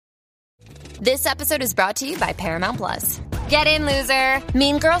This episode is brought to you by Paramount Plus. Get in, loser!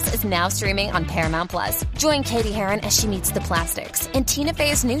 Mean Girls is now streaming on Paramount Plus. Join Katie Heron as she meets the plastics in Tina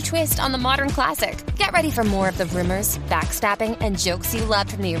Fey's new twist on the modern classic. Get ready for more of the rumors, backstabbing, and jokes you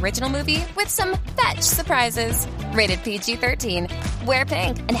loved from the original movie with some fetch surprises. Rated PG-13. Wear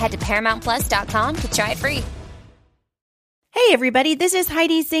pink and head to ParamountPlus.com to try it free. Hey everybody, this is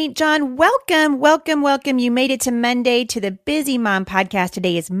Heidi St. John. Welcome. You made it to Monday, to the Busy Mom Podcast.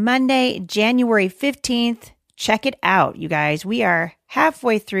 Today is Monday, January 15th. Check it out, you guys. We are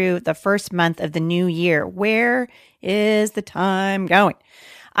halfway through the first month of the new year. Where is the time going?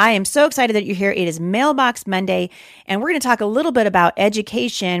 I am so excited that you're here. It is Mailbox Monday, and we're going to talk a little bit about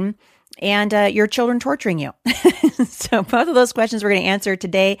education and your children torturing you. So both of those questions we're going to answer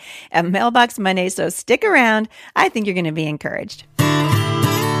today at Mailbox Monday. So stick around. I think you're going to be encouraged.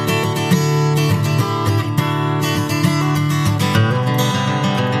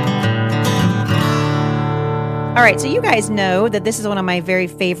 All right, so you guys know that this is one of my very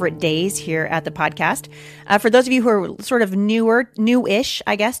favorite days here at the podcast. For those of you who are sort of newish,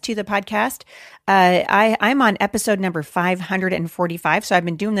 I guess, to the podcast, I'm on episode number 545, so I've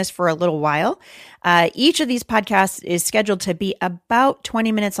been doing this for a little while. Each of these podcasts is scheduled to be about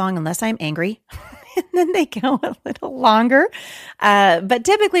 20 minutes long, unless I'm angry. And then they go a little longer. But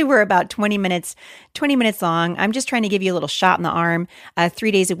typically we're about 20 minutes long. I'm just trying to give you a little shot in the arm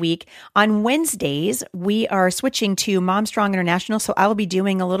 3 days a week. On Wednesdays, we are switching to Mom Strong International. So I will be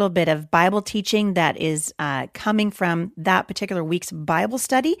doing a little bit of Bible teaching that is coming from that particular week's Bible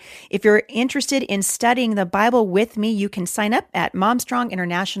study. If you're interested in studying the Bible with me, you can sign up at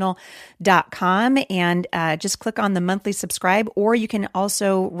momstronginternational.com and just click on the monthly subscribe, or you can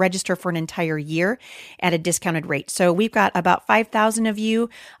also register for an entire year at a discounted rate. So we've got about 5,000 of you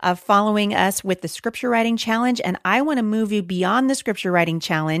following us with the Scripture Writing Challenge, and I want to move you beyond the Scripture Writing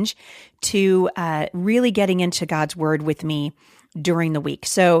Challenge to really getting into God's Word with me during the week.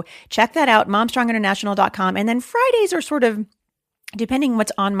 So check that out, momstronginternational.com. And then Fridays are sort of, depending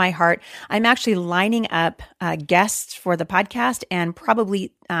what's on my heart, I'm actually lining up guests for the podcast, and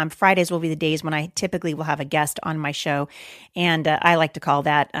probably Fridays will be the days when I typically will have a guest on my show, and I like to call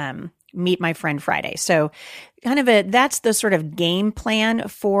that Meet My Friend Friday. So that's the sort of game plan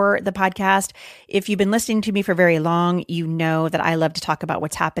for the podcast. If you've been listening to me for very long, you know that I love to talk about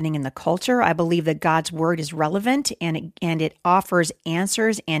what's happening in the culture. I believe that God's word is relevant, and it offers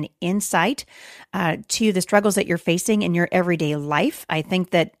answers and insight to the struggles that you're facing in your everyday life. I think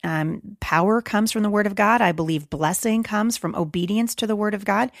that power comes from the word of God. I believe blessing comes from obedience to the word of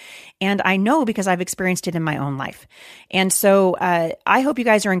God. And I know because I've experienced it in my own life. And so I hope you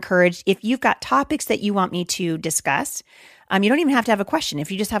guys are encouraged. If you've got topics that you want me to discuss, you don't even have to have a question.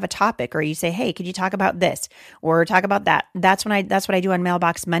 If you just have a topic, or you say, hey, could you talk about this or talk about that? That's what I do on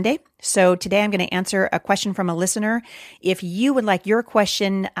Mailbox Monday. So today I'm going to answer a question from a listener. If you would like your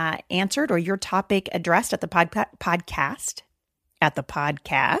question answered or your topic addressed at the podcast,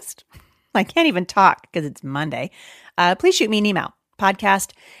 I can't even talk because it's Monday. Please shoot me an email.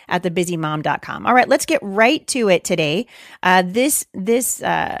 podcast@thebusymom.com. All right, let's get right to it today. This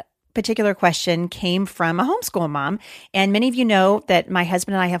particular question came from a homeschool mom, and many of you know that my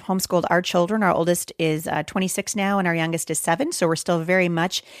husband and I have homeschooled our children. Our oldest is 26 now, and our youngest is 7, so we're still very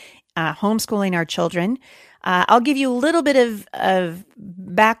much homeschooling our children. I'll give you a little bit of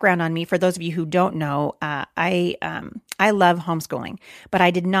background on me for those of you who don't know. I love homeschooling, but I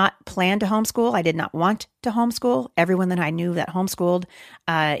did not plan to homeschool. I did not want to homeschool. Everyone that I knew that homeschooled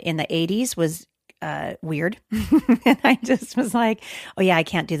in the 80s was weird. And I just was like, oh yeah, I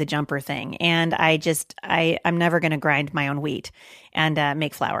can't do the jumper thing. And I'm never going to grind my own wheat and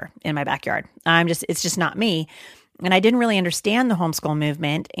make flour in my backyard. It's just not me. And I didn't really understand the homeschool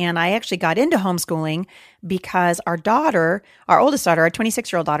movement. And I actually got into homeschooling because our oldest daughter, our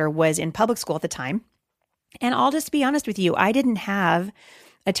 26-year-old daughter, was in public school at the time. And I'll just be honest with you, I didn't have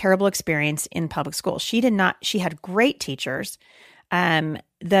a terrible experience in public school. She did not. She had great teachers.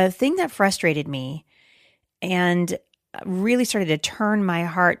 The thing that frustrated me and really started to turn my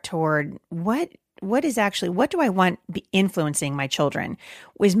heart toward what do I want be influencing my children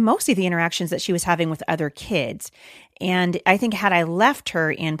was mostly the interactions that she was having with other kids. And I think had I left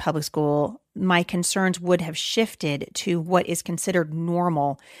her in public school, my concerns would have shifted to what is considered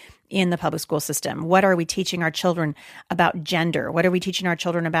normal in the public school system. What are we teaching our children about gender? What are we teaching our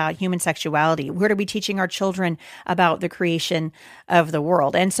children about human sexuality? What are we teaching our children about the creation of the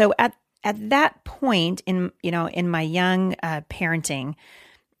world? And so at that point in my young parenting,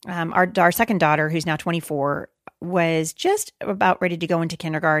 our second daughter, who's now 24, was just about ready to go into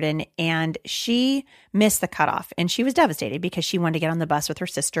kindergarten, and she missed the cutoff, and she was devastated because she wanted to get on the bus with her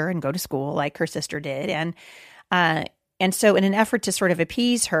sister and go to school like her sister did. And so in an effort to sort of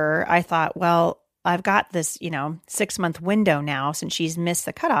appease her, I thought, well, I've got this, 6-month window now since she's missed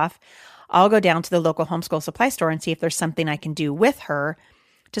the cutoff. I'll go down to the local homeschool supply store and see if there's something I can do with her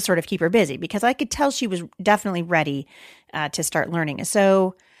to sort of keep her busy, because I could tell she was definitely ready to start learning.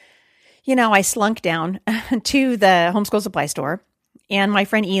 So, I slunk down to the homeschool supply store, and my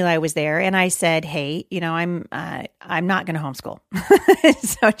friend Eli was there, and I said, hey, I'm not going to homeschool.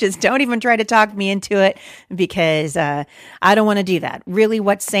 So just don't even try to talk me into it, because I don't want to do that. Really,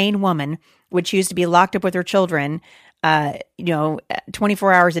 what sane woman would choose to be locked up with her children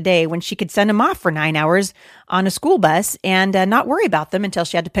 24 hours a day when she could send them off for 9 hours on a school bus and not worry about them until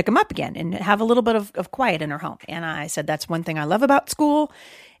she had to pick them up again and have a little bit of quiet in her home. And I said, that's one thing I love about school.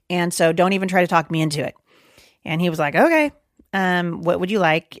 And so don't even try to talk me into it. And he was like, okay, what would you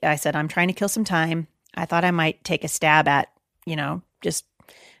like? I said, I'm trying to kill some time. I thought I might take a stab at,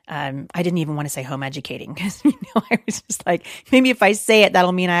 I didn't even want to say home educating, because, I was just like, maybe if I say it,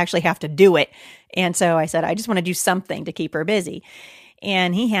 that'll mean I actually have to do it. And so I said, I just want to do something to keep her busy.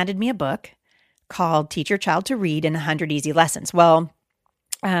 And he handed me a book called Teach Your Child to Read in 100 Easy Lessons. Well,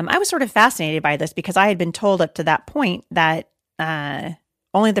 I was sort of fascinated by this because I had been told up to that point that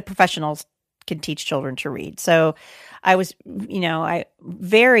only the professionals can teach children to read. So I was, I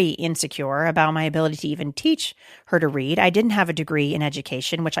very insecure about my ability to even teach her to read. I didn't have a degree in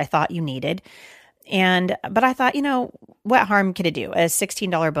education, which I thought you needed. But I thought, what harm could it do? A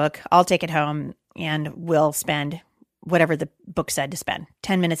 $16 book, I'll take it home and we'll spend whatever the book said to spend,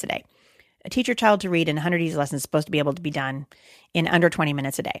 10 minutes a day. Teach your child to read in 100 easy lessons is supposed to be able to be done in under 20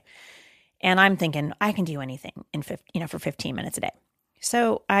 minutes a day. And I'm thinking I can do anything for 15 minutes a day.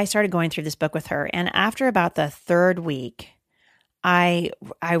 So I started going through this book with her. And after about the third week, I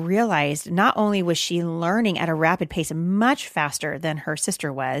realized not only was she learning at a rapid pace, much faster than her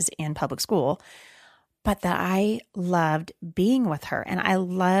sister was in public school, but that I loved being with her, and I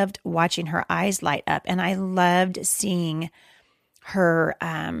loved watching her eyes light up, and I loved seeing her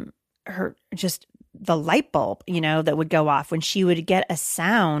just the light bulb, that would go off when she would get a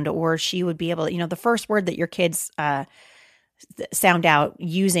sound, or she would be able, the first word that your kids sound out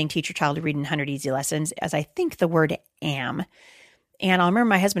using Teach Your Child to Read in 100 Easy Lessons as, I think, the word am. And I'll remember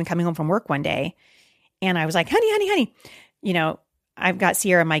my husband coming home from work one day, and I was like, honey, I've got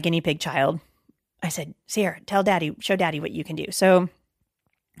Sierra, my guinea pig child. I said, Sierra, show daddy what you can do. So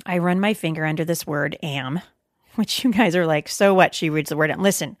I run my finger under this word am, which you guys are like, so what? She reads the word. And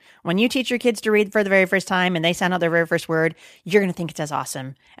listen, when you teach your kids to read for the very first time and they sound out their very first word, you're going to think it's as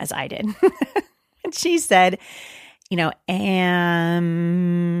awesome as I did. And she said, am.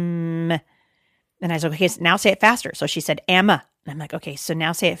 And I was like, okay, now say it faster. So she said, amma. And I'm like, okay, so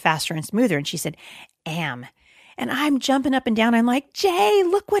now say it faster and smoother. And she said, am. And I'm jumping up and down. I'm like, Jay,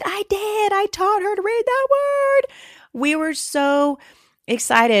 look what I did. I taught her to read that word. We were so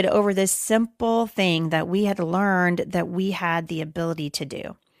excited over this simple thing that we had learned that we had the ability to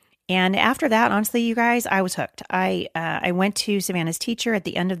do. And after that, honestly, you guys, I was hooked. I went to Savannah's teacher at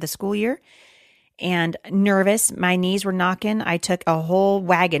the end of the school year, and nervous, my knees were knocking. I took a whole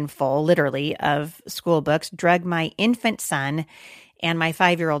wagon full, literally, of school books, drugged my infant son and my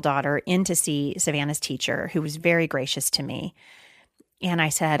 5-year-old daughter in to see Savannah's teacher, who was very gracious to me. And I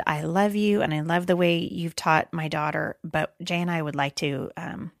said, I love you, and I love the way you've taught my daughter, but Jay and I would like to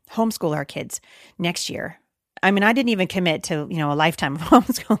homeschool our kids next year. I mean, I didn't even commit to, a lifetime of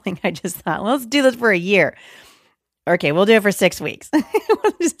homeschooling. I just thought, well, let's do this for a year. Okay, we'll do it for 6 weeks.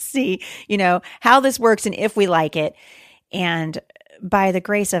 We'll just see, how this works and if we like it. And by the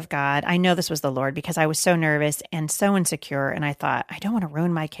grace of God, I know this was the Lord, because I was so nervous and so insecure. And I thought, I don't want to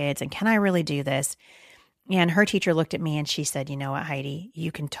ruin my kids. And can I really do this? And her teacher looked at me and she said, you know what, Heidi,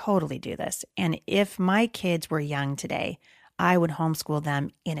 you can totally do this. And if my kids were young today, I would homeschool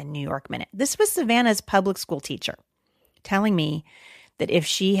them in a New York minute. This was Savannah's public school teacher telling me that if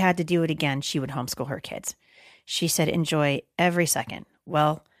she had to do it again, she would homeschool her kids. She said, enjoy every second.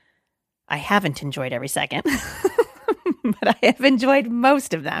 Well, I haven't enjoyed every second, but I have enjoyed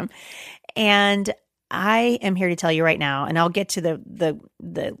most of them. And I am here to tell you right now, and I'll get to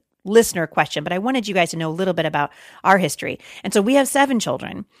the listener question, but I wanted you guys to know a little bit about our history. And so we have 7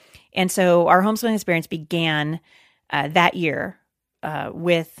 children. And so our homeschooling experience began that year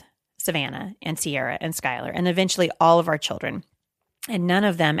with Savannah and Sierra and Skylar, and eventually all of our children. And none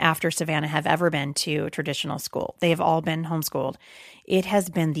of them after Savannah have ever been to a traditional school. They have all been homeschooled. It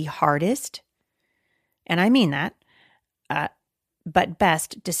has been the hardest, and I mean that, but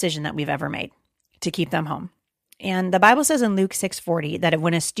best decision that we've ever made to keep them home. And the Bible says in Luke 6:40 that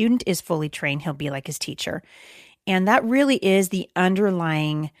when a student is fully trained, he'll be like his teacher. And that really is the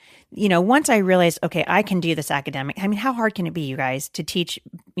underlying, once I realized, okay, I can do this academic. I mean, how hard can it be, you guys, to teach,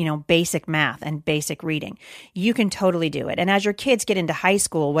 basic math and basic reading? You can totally do it. And as your kids get into high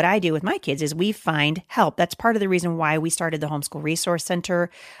school, what I do with my kids is we find help. That's part of the reason why we started the Homeschool Resource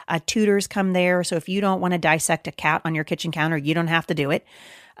Center. Tutors come there. So if you don't want to dissect a cat on your kitchen counter, you don't have to do it.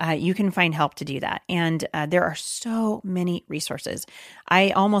 You can find help to do that. And there are so many resources.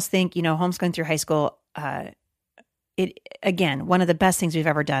 I almost think, homeschooling through high school, again, one of the best things we've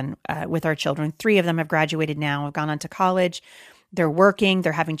ever done with our children. 3 of them have graduated now, have gone on to college. They're working.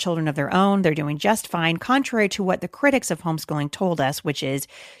 They're having children of their own. They're doing just fine, contrary to what the critics of homeschooling told us, which is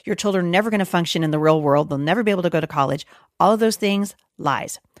your children are never going to function in the real world. They'll never be able to go to college. All of those things,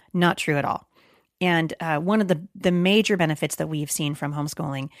 lies. Not true at all. And one of the major benefits that we've seen from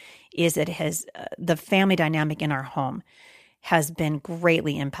homeschooling is that it has the family dynamic in our home has been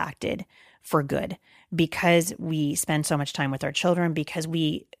greatly impacted for good, because we spend so much time with our children, because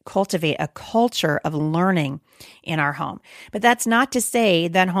we cultivate a culture of learning in our home. But that's not to say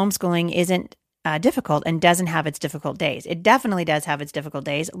that homeschooling isn't difficult and doesn't have its difficult days. It definitely does have its difficult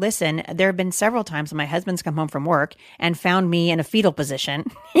days. Listen, there have been several times when my husband's come home from work and found me in a fetal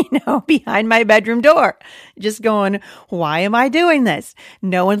position, behind my bedroom door, just going, why am I doing this?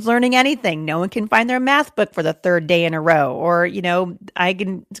 No one's learning anything. No one can find their math book for the 3rd day in a row. Or, I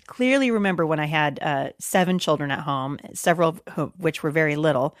can clearly remember when I had 7 children at home, several of which were very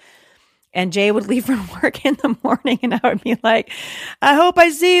little. And Jay would leave from work in the morning and I would be like, I hope I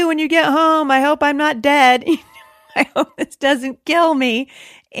see you when you get home. I hope I'm not dead. I hope this doesn't kill me.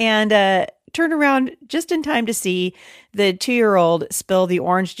 And turn around just in time to see the 2-year-old spill the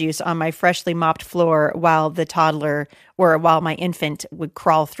orange juice on my freshly mopped floor while while my infant would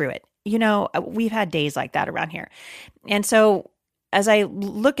crawl through it. We've had days like that around here. And so as I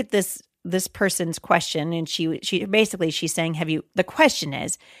look at this person's question, and she's saying, the question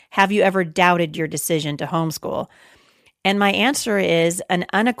is, have you ever doubted your decision to homeschool? And my answer is an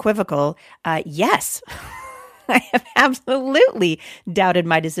unequivocal yes. I have absolutely doubted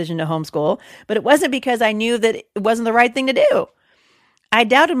my decision to homeschool, but it wasn't because I knew that it wasn't the right thing to do. I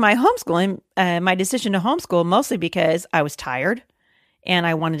doubted my decision to homeschool mostly because I was tired and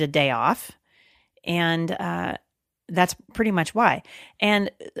I wanted a day off. And that's pretty much why. And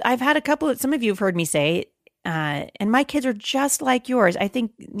I've had some of you have heard me say, and my kids are just like yours. I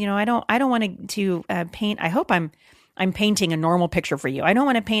think, I don't want to paint. I hope I'm painting a normal picture for you. I don't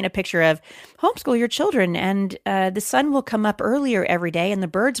want to paint a picture of homeschool your children and the sun will come up earlier every day and the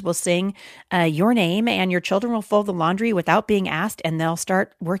birds will sing your name and your children will fold the laundry without being asked and they'll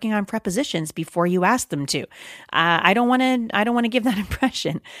start working on prepositions before you ask them to. I don't want to give that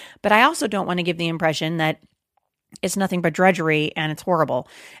impression, but I also don't want to give the impression that it's nothing but drudgery and it's horrible.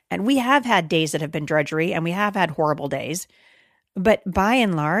 And we have had days that have been drudgery and we have had horrible days. But by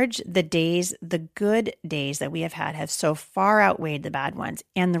and large, the good days that we have so far outweighed the bad ones.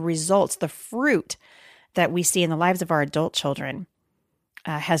 And the results, the fruit that we see in the lives of our adult children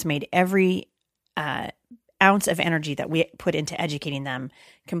has made every ounce of energy that we put into educating them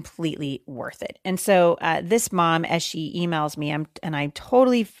completely worth it. And so this mom, as she emails me,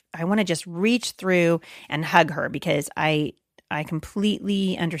 I want to just reach through and hug her because I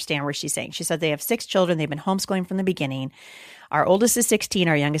completely understand where she's saying. She said they have 6 children. They've been homeschooling from the beginning. Our oldest is 16.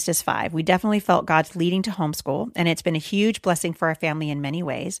 Our youngest is 5. We definitely felt God's leading to homeschool, and it's been a huge blessing for our family in many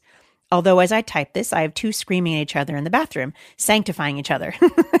ways. Although as I type this, I have 2 screaming at each other in the bathroom, sanctifying each other.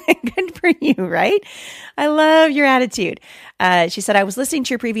 Good for you, right? I love your attitude. She said, I was listening to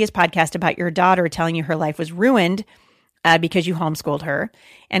your previous podcast about your daughter telling you her life was ruined because you homeschooled her.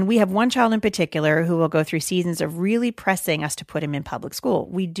 And we have one child in particular who will go through seasons of really pressing us to put him in public school.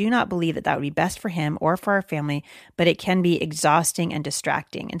 We do not believe that would be best for him or for our family, but it can be exhausting and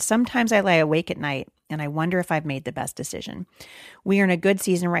distracting. And sometimes I lie awake at night and I wonder if I've made the best decision. We are in a good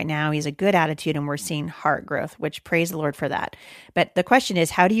season right now. He has a good attitude and we're seeing heart growth, which praise the Lord for that. But the question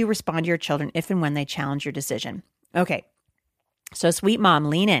is, how do you respond to your children if and when they challenge your decision? Okay. So sweet mom,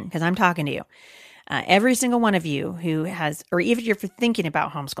 lean in because I'm talking to you. Every single one of you who has, or even if you're thinking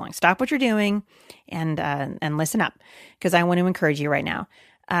about homeschooling, stop what you're doing and listen up because I want to encourage you right now.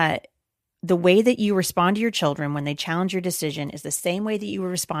 The way that you respond to your children when they challenge your decision is the same way that you would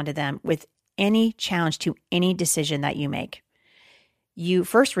respond to them with any challenge to any decision that you make. You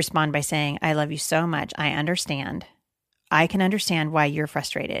first respond by saying, I love you so much. I understand. I can understand why you're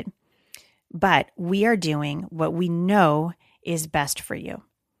frustrated, but we are doing what we know is best for you.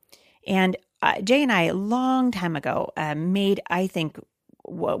 And Jay and I, a long time ago, made, I think,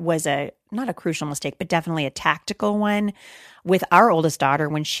 was not a crucial mistake, but definitely a tactical one with our oldest daughter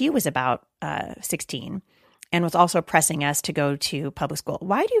when she was about 16 and was also pressing us to go to public school.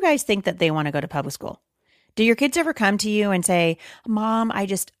 Why do you guys think that they want to go to public school? Do your kids ever come to you and say, Mom,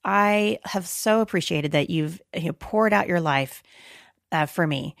 I have so appreciated that you've poured out your life for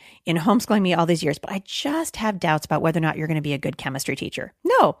me in homeschooling me all these years, but I just have doubts about whether or not you're going to be a good chemistry teacher.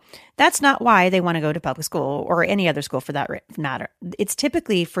 No, that's not why they want to go to public school or any other school for that matter. It's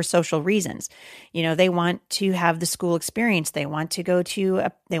typically for social reasons. They want to have the school experience. They want to go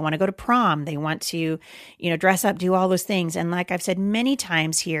to prom. They want to, dress up, do all those things. And like I've said many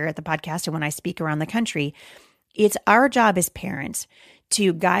times here at the podcast and when I speak around the country, it's our job as parents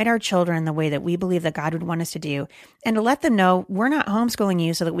to guide our children in the way that we believe that God would want us to do, and to let them know we're not homeschooling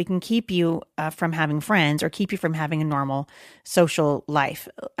you so that we can keep you from having friends or keep you from having a normal social life.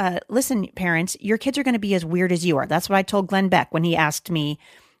 Listen, parents, your kids are going to be as weird as you are. That's what I told Glenn Beck when he asked me,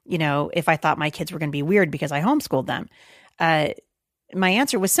 if I thought my kids were going to be weird because I homeschooled them. My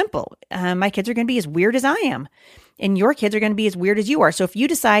answer was simple. My kids are going to be as weird as I am. And your kids are going to be as weird as you are. So if you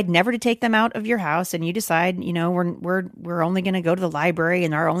decide never to take them out of your house and you decide, we're only going to go to the library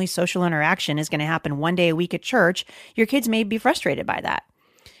and our only social interaction is going to happen one day a week at church, your kids may be frustrated by that.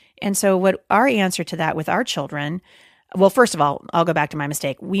 And so what our answer to that with our children, well, first of all, I'll go back to my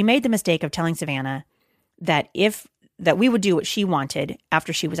mistake. We made the mistake of telling Savannah that we would do what she wanted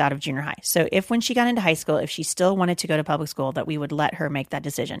after she was out of junior high. So when she got into high school, if she still wanted to go to public school, that we would let her make that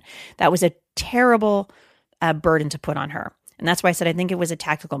decision. That was a terrible burden to put on her. And that's why I said I think it was a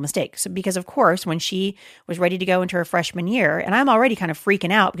tactical mistake. So because of course, when she was ready to go into her freshman year, and I'm already kind of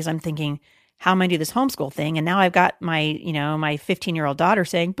freaking out because I'm thinking, how am I do this homeschool thing? And now I've got my 15-year-old daughter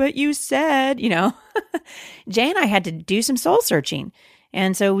saying, but you said, Jay and I had to do some soul searching.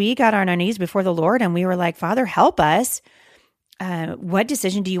 And so we got on our knees before the Lord and we were like, Father, help us. What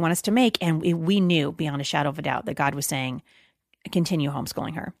decision do you want us to make? And we knew beyond a shadow of a doubt that God was saying, continue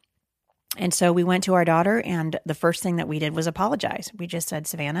homeschooling her. And so we went to our daughter, and the first thing that we did was apologize. We just said,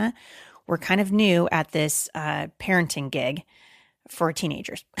 Savannah, we're kind of new at this parenting gig for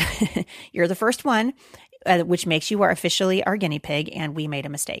teenagers. You're the first one, which makes you officially our guinea pig, and we made a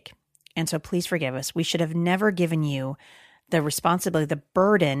mistake. And so please forgive us. We should have never given you the responsibility, the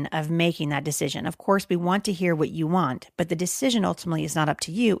burden of making that decision. Of course, we want to hear what you want, but the decision ultimately is not up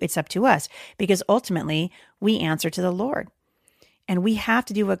to you. It's up to us, because ultimately we answer to the Lord. And we have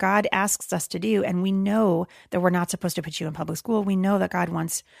to do what God asks us to do. And we know that we're not supposed to put you in public school. We know that God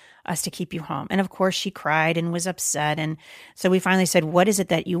wants us to keep you home. And of course, she cried and was upset. And so we finally said, what is it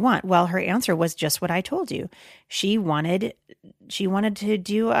that you want? Well, her answer was just what I told you. She wanted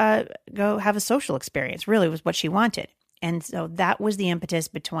to go have a social experience, really was what she wanted. And so that was the impetus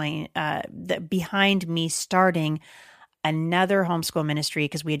behind me starting another homeschool ministry,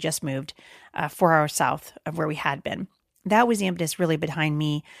 because we had just moved 4 hours south of where we had been. That was the impetus really behind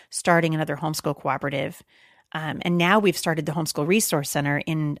me starting another homeschool cooperative. And now we've started the Homeschool Resource Center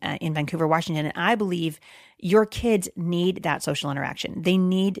in Vancouver, Washington. And I believe your kids need that social interaction. They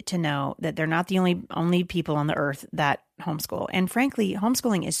need to know that they're not the only people on the earth that homeschool. And frankly,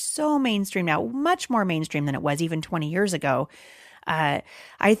 homeschooling is so mainstream now, much more mainstream than it was even 20 years ago. I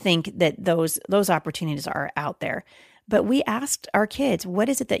think that those opportunities are out there. But we asked our kids, what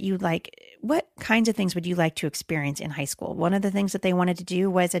is it that you like? What kinds of things would you like to experience in high school? One of the things that they wanted to do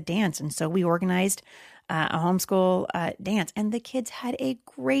was a dance. And so we organized a homeschool dance, and the kids had a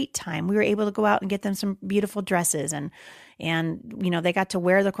great time. We were able to go out and get them some beautiful dresses, and they got to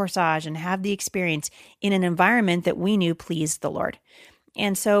wear the corsage and have the experience in an environment that we knew pleased the Lord.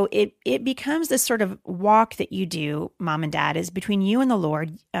 And so it becomes this sort of walk that you do, mom and dad, is between you and the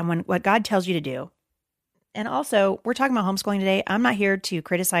Lord, and what God tells you to do. And also, we're talking about homeschooling today. I'm not here to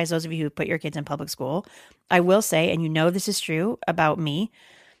criticize those of you who put your kids in public school. I will say, and this is true about me,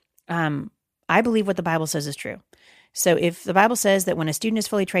 I believe what the Bible says is true. So if the Bible says that when a student is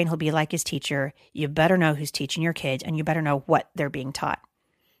fully trained, he'll be like his teacher, you better know who's teaching your kids, and you better know what they're being taught.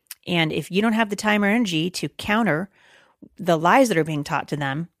 And if you don't have the time or energy to counter the lies that are being taught to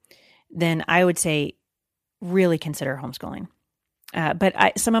them, then I would say really consider homeschooling.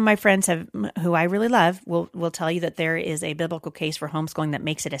 But some of my friends who I really love will tell you that there is a biblical case for homeschooling that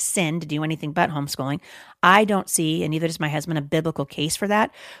makes it a sin to do anything but homeschooling. I don't see, and neither does my husband, a biblical case for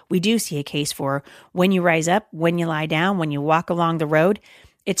that. We do see a case for when you rise up, when you lie down, when you walk along the road.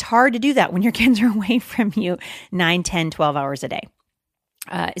 It's hard to do that when your kids are away from you 9, 10, 12 hours a day.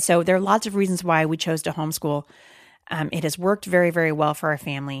 So there are lots of reasons why we chose to homeschool. It has worked very, very well for our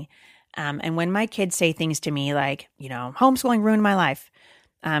family. And when my kids say things to me like, homeschooling ruined my life,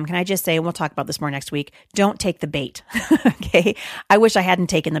 can I just say, and we'll talk about this more next week, don't take the bait. Okay. I wish I hadn't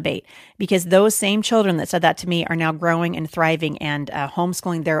taken the bait, because those same children that said that to me are now growing and thriving and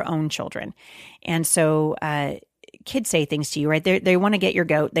homeschooling their own children. And so, kids say things to you, right? They want to get your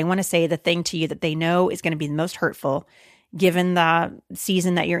goat. They want to say the thing to you that they know is going to be the most hurtful, given the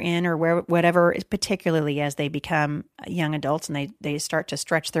season that you're in, or whatever, particularly as they become young adults and they start to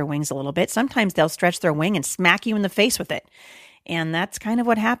stretch their wings a little bit. Sometimes they'll stretch their wing and smack you in the face with it. And that's kind of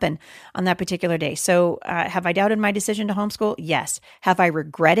what happened on that particular day. So have I doubted my decision to homeschool? Yes. Have I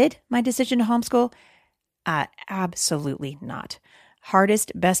regretted my decision to homeschool? Absolutely not.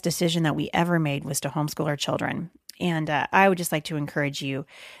 Hardest, best decision that we ever made was to homeschool our children. And I would just like to encourage you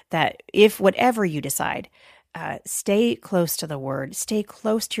that if whatever you decide, stay close to the word, stay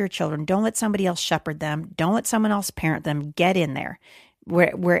close to your children. Don't let somebody else shepherd them. Don't let someone else parent them. Get in there.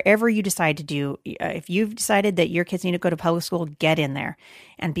 Wherever you decide to do, if you've decided that your kids need to go to public school, get in there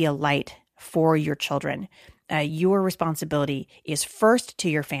and be a light for your children. Your responsibility is first to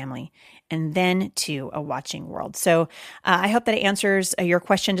your family and then to a watching world. So I hope that answers your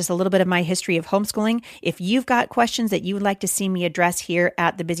question, just a little bit of my history of homeschooling. If you've got questions that you would like to see me address here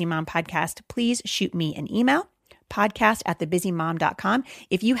at the Busy Mom Podcast, please shoot me an email, podcast@thebusymom.com.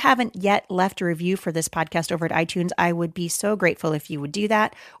 If you haven't yet left a review for this podcast over at iTunes, I would be so grateful if you would do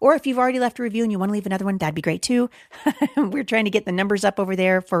that. Or if you've already left a review and you want to leave another one, that'd be great too. We're trying to get the numbers up over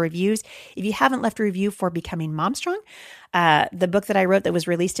there for reviews. If you haven't left a review for Becoming Mom Strong, the book that I wrote that was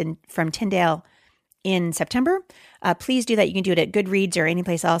released from Tyndale in September, please do that. You can do it at Goodreads or any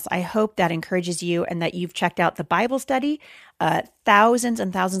place else. I hope that encourages you and that you've checked out the Bible study. Thousands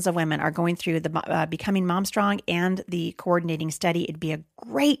and thousands of women are going through the Becoming Mom Strong and the coordinating study. It'd be a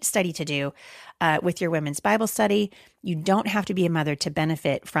great study to do with your women's Bible study. You don't have to be a mother to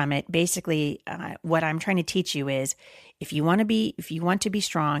benefit from it. Basically, what I'm trying to teach you is if you want to be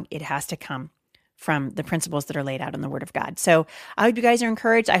strong, it has to come from the principles that are laid out in the Word of God. So I hope you guys are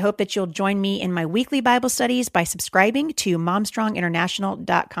encouraged. I hope that you'll join me in my weekly Bible studies by subscribing to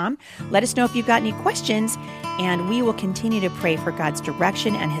momstronginternational.com. Let us know if you've got any questions, and we will continue to pray for God's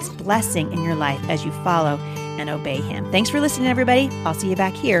direction and His blessing in your life as you follow and obey Him. Thanks for listening, everybody. I'll see you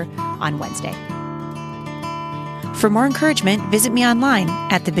back here on Wednesday. For more encouragement, visit me online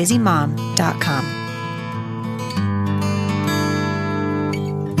at thebusymom.com.